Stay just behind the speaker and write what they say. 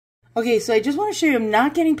Okay, so I just want to show you I'm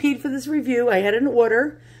not getting paid for this review. I had an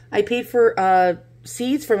order. I paid for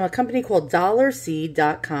seeds from a company called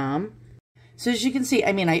DollarSeed.com. So as you can see,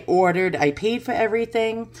 I mean, I paid for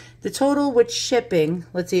everything. The total with shipping,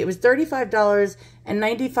 let's see, it was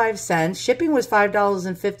 $35.95. Shipping was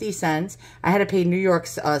 $5.50. I had to pay New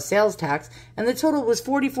York's sales tax. And the total was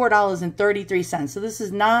 $44.33. So this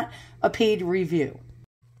is not a paid review.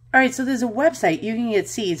 All right, so there's a website. You can get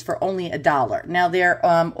seeds for only $1. Now, they're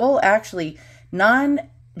all actually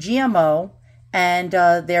non-GMO, and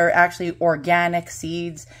they're actually organic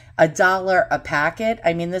seeds. $1 a packet.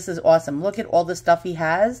 I mean, this is awesome. Look at all the stuff he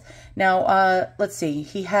has. Now, let's see.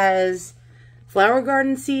 He has flower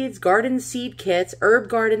garden seeds, garden seed kits, herb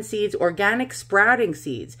garden seeds, organic sprouting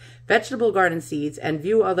seeds, vegetable garden seeds, and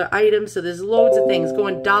view other items. So there's loads of things. Go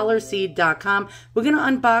on DollarSeed.com. We're going to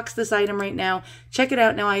unbox this item right now. Check it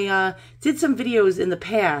out. Now, I did some videos in the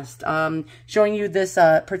past showing you this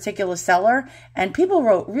particular seller, and people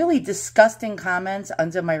wrote really disgusting comments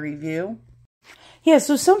under my review. Yeah,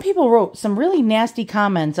 so some people wrote some really nasty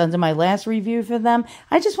comments under my last review for them.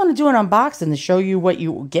 I just want to do an unboxing to show you what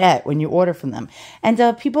you get when you order from them. And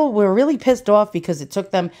people were really pissed off because it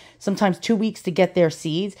took them sometimes 2 weeks to get their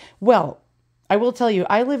seeds. Well, I will tell you,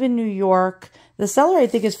 I live in New York. The seller, I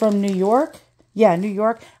think, is from New York. Yeah, New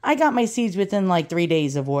York. I got my seeds within like 3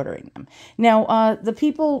 days of ordering them. Now, the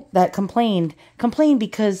people that complained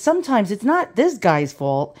because sometimes it's not this guy's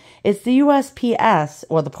fault. It's the USPS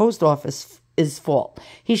or the post office fault.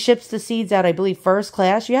 He ships the seeds out, I believe, first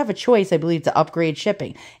class. You have a choice, I believe, to upgrade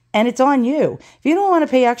shipping. And it's on you. If you don't want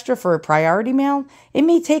to pay extra for a priority mail, it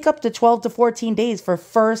may take up to 12 to 14 days for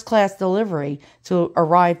first class delivery to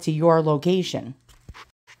arrive to your location.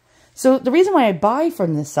 So the reason why I buy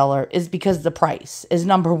from this seller is because the price is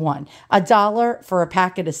number one. $1 for a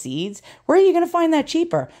packet of seeds. Where are you going to find that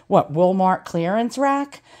cheaper? What, Walmart clearance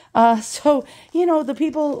rack? So, you know,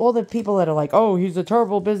 all the people that are like, oh, he's a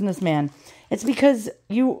terrible businessman. It's because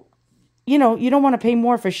you don't want to pay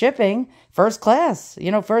more for shipping. First class,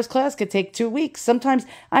 first class could take 2 weeks. Sometimes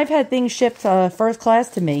I've had things shipped first class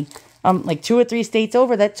to me, like 2 or 3 states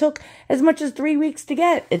over that took as much as 3 weeks to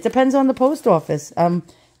get. It depends on the post office, and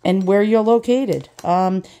where you're located.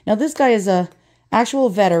 Now this guy is a actual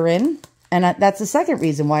veteran, and that's the second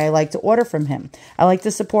reason why I like to order from him. I like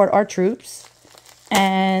to support our troops,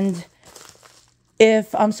 and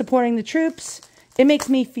if I'm supporting the troops, it makes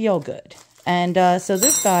me feel good. And so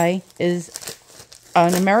this guy is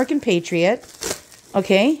an American patriot.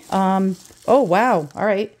 Okay. Oh, wow. All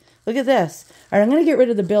right. Look at this. All right, I'm going to get rid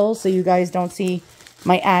of the bill so you guys don't see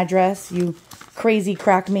my address, you crazy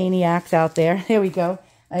crack maniacs out there. There we go.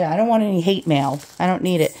 I don't want any hate mail. I don't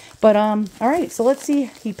need it. But, all right. So let's see.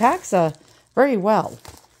 He packs very well.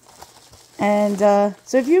 And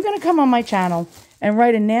so if you're going to come on my channel and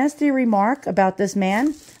write a nasty remark about this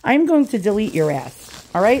man, I'm going to delete your ass.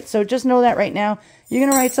 All right, so just know that right now. You're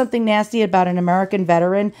going to write something nasty about an American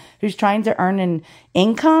veteran who's trying to earn an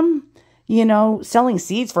income, selling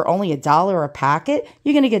seeds for only $1 a packet.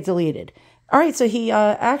 You're going to get deleted. All right, so he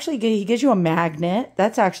he gives you a magnet.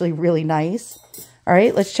 That's actually really nice. All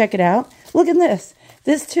right, let's check it out. Look at this.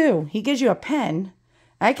 This too. He gives you a pen.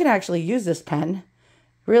 I can actually use this pen.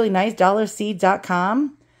 Really nice.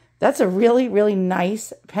 DollarSeed.com. That's a really, really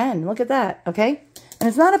nice pen. Look at that, okay? And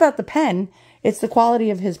it's not about the pen. It's the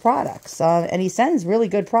quality of his products, and he sends really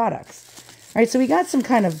good products. All right, so we got some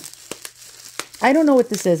kind of, I don't know what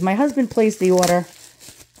this is. My husband placed the order.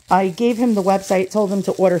 I gave him the website, told him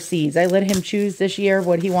to order seeds. I let him choose this year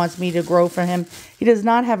what he wants me to grow for him. He does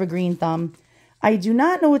not have a green thumb. I do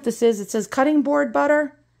not know what this is. It says cutting board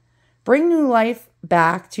butter. Bring new life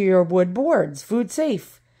back to your wood boards. Food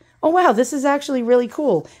safe. Oh, wow, this is actually really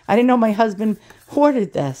cool. I didn't know my husband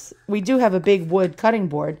ordered this. We do have a big wood cutting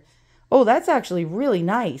board. Oh, that's actually really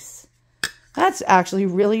nice. That's actually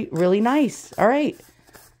really, really nice. All right.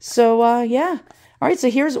 So, yeah. All right,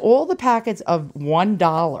 so here's all the packets of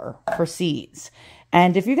 $1 for seeds.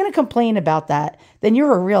 And if you're going to complain about that, then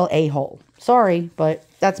you're a real a-hole. Sorry, but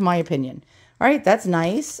that's my opinion. All right, that's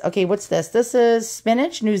nice. Okay, what's this? This is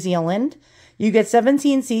spinach, New Zealand. You get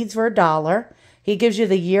 17 seeds for $1. He gives you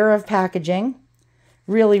the year of packaging.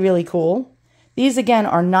 Really, really cool. These, again,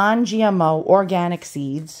 are non-GMO organic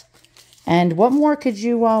seeds. And what more could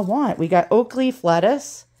you want? We got oak leaf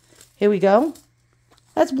lettuce. Here we go.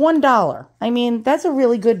 That's $1. I mean, that's a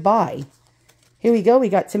really good buy. Here we go. We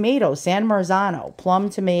got tomatoes, San Marzano,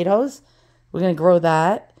 plum tomatoes. We're going to grow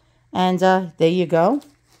that. And there you go.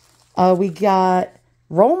 We got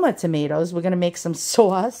Roma tomatoes. We're going to make some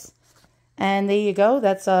sauce. And there you go.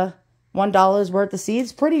 That's $1 worth of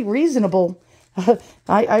seeds. Pretty reasonable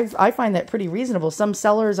I find that pretty reasonable. Some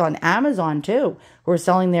sellers on Amazon too, who are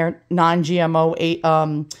selling their non-GMO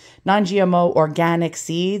organic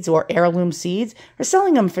seeds or heirloom seeds, are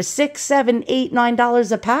selling them for $6, $7, $8,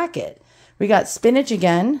 $9 a packet. We got spinach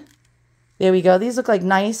again. There we go. These look like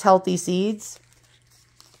nice, healthy seeds.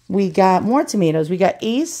 We got more tomatoes. We got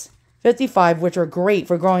Ace 55, which are great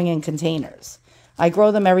for growing in containers. I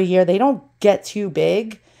grow them every year. They don't get too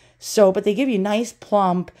big, but they give you nice,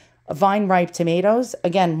 plump, vine-ripe tomatoes.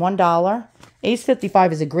 Again, $1. Ace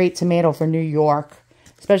 55 is a great tomato for New York,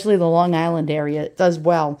 especially the Long Island area. It does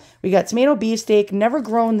well. We got tomato beefsteak. Never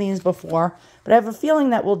grown these before, but I have a feeling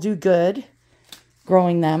that we'll do good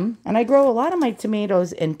growing them. And I grow a lot of my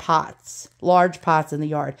tomatoes in pots, large pots in the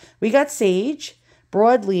yard. We got sage,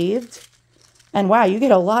 broad-leaved, and wow, you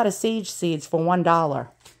get a lot of sage seeds for $1.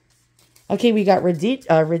 Okay, we got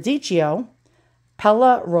radicchio,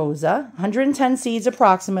 Pella Rosa, 110 seeds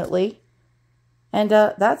approximately. And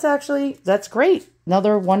that's great.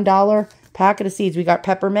 Another $1 packet of seeds. We got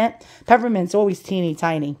peppermint. Peppermint's always teeny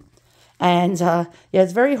tiny. And yeah,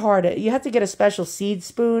 it's very hard. You have to get a special seed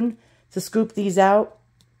spoon to scoop these out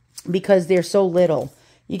because they're so little.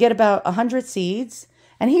 You get about 100 seeds.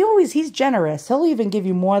 And he's generous. He'll even give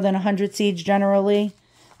you more than 100 seeds generally.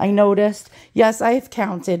 I noticed. Yes, I have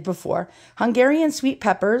counted before. Hungarian sweet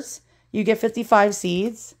peppers. You get 55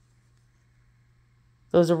 seeds.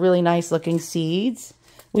 Those are really nice looking seeds.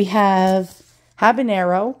 We have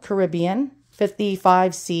habanero, Caribbean,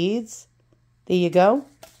 55 seeds. There you go.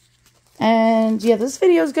 And yeah, this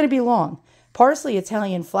video is going to be long. Parsley,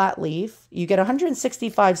 Italian flat leaf. You get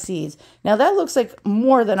 165 seeds. Now that looks like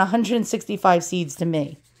more than 165 seeds to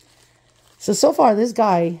me. So far this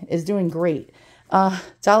guy is doing great.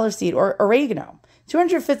 DollarSeed or oregano.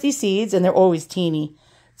 250 seeds, and they're always teeny,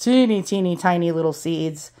 tiny little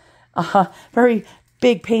seeds. Very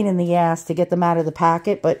big pain in the ass to get them out of the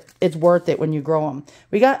packet, but it's worth it when you grow them.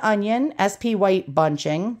 We got onion, SP white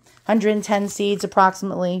bunching, 110 seeds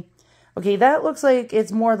approximately. Okay, that looks like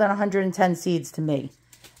it's more than 110 seeds to me.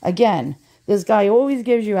 Again, this guy always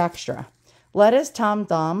gives you extra. Lettuce, Tom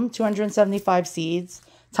Thumb, 275 seeds.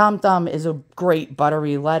 Tom Thumb is a great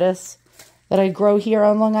buttery lettuce that I grow here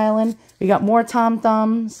on Long Island. We got more Tom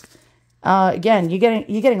Thumbs. Again, you're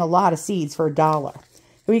getting a lot of seeds for $1.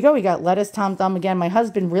 Here we go. We got lettuce, Tom Thumb. Again, my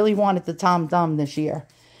husband really wanted the Tom Thumb this year.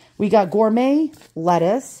 We got gourmet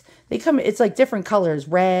lettuce. It's like different colors,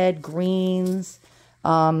 red, greens,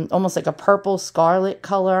 almost like a purple scarlet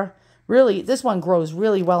color. Really, this one grows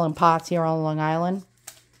really well in pots here on Long Island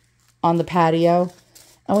on the patio.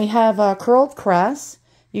 And we have curled cress.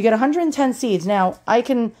 You get 110 seeds. Now, I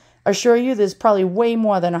can assure you there's probably way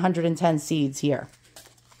more than 110 seeds here.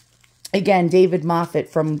 Again, David Moffat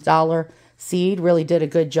from DollarSeed really did a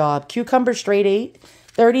good job. Cucumber straight 8,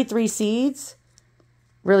 33 seeds.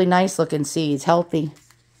 Really nice looking seeds, healthy.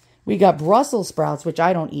 We got Brussels sprouts, which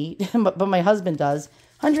I don't eat, but my husband does.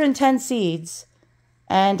 110 seeds.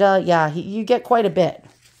 And yeah, you get quite a bit.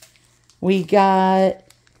 We got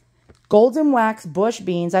golden wax bush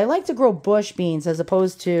beans. I like to grow bush beans as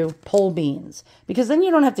opposed to pole beans, because then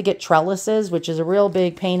you don't have to get trellises, which is a real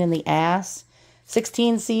big pain in the ass.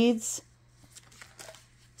 16 seeds.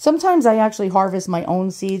 Sometimes I actually harvest my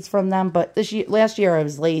own seeds from them, but last year I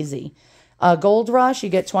was lazy. Gold Rush, you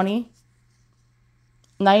get 20.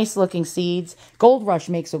 Nice looking seeds. Gold Rush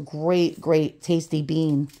makes a great tasty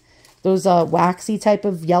bean. Those waxy type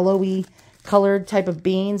of yellowy colored type of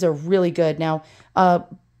beans are really good. Now,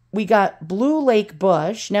 we got Blue Lake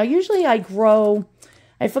Bush. Now, usually I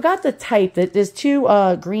forgot the type. There's two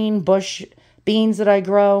green bush beans that I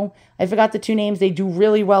grow. I forgot the two names. They do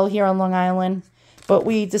really well here on Long Island. But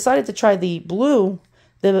we decided to try the Blue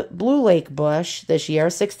Lake Bush this year,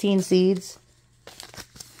 16 seeds.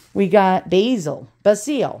 We got basil,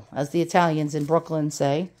 as the Italians in Brooklyn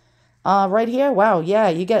say. Right here, wow, yeah,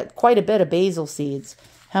 you get quite a bit of basil seeds.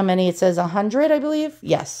 How many? It says 100, I believe.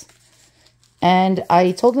 Yes. And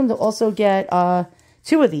I told him to also get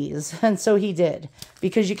 2 of these, and so he did.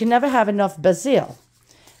 Because you can never have enough basil,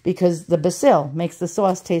 because the basil makes the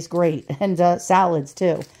sauce taste great, and salads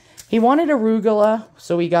too. He wanted arugula,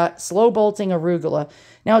 so we got slow bolting arugula.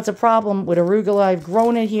 Now, it's a problem with arugula. I've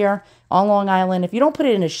grown it here on Long Island. If you don't put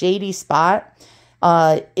it in a shady spot,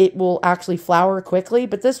 it will actually flower quickly.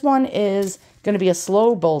 But this one is going to be a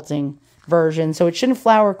slow bolting version, so it shouldn't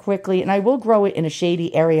flower quickly. And I will grow it in a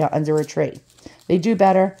shady area under a tree. They do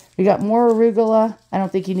better. We got more arugula. I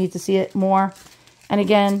don't think you need to see it more. And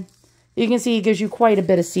again, you can see it gives you quite a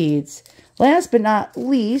bit of seeds. Last but not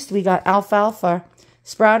least, we got alfalfa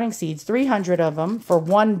sprouting seeds, 300 of them for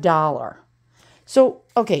 $1. So,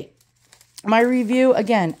 okay, my review,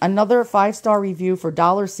 again, another 5-star review for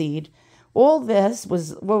DollarSeed. All this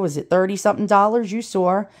was, what was it, 30-something dollars you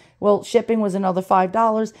saw. Well, shipping was another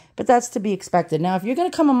 $5, but that's to be expected. Now, if you're going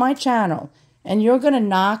to come on my channel and you're going to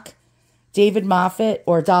knock David Moffat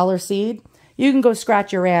or DollarSeed, you can go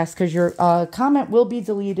scratch your ass because your comment will be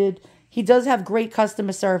deleted. He does have great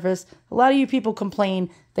customer service. A lot of you people complain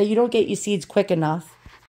that you don't get your seeds quick enough.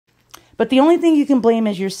 But the only thing you can blame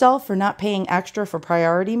is yourself for not paying extra for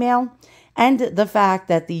priority mail and the fact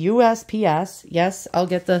that the USPS, yes, I'll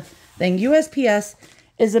get the thing, USPS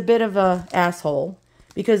is a bit of a asshole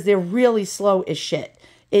because they're really slow as shit.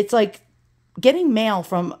 It's like getting mail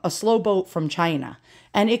from a slow boat from China.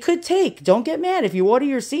 And it could take, don't get mad if you order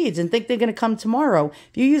your seeds and think they're going to come tomorrow.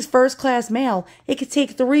 If you use first-class mail, it could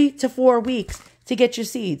take 3 to 4 weeks to get your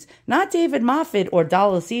seeds. Not David Moffat or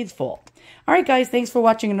DollarSeed's fault. All right, guys, thanks for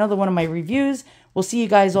watching another one of my reviews. We'll see you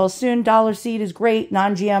guys all soon. DollarSeed is great,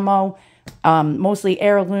 non-GMO, mostly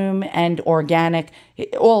heirloom and organic.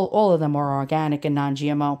 All of them are organic and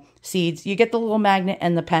non-GMO seeds. You get the little magnet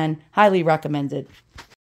and the pen. Highly recommended.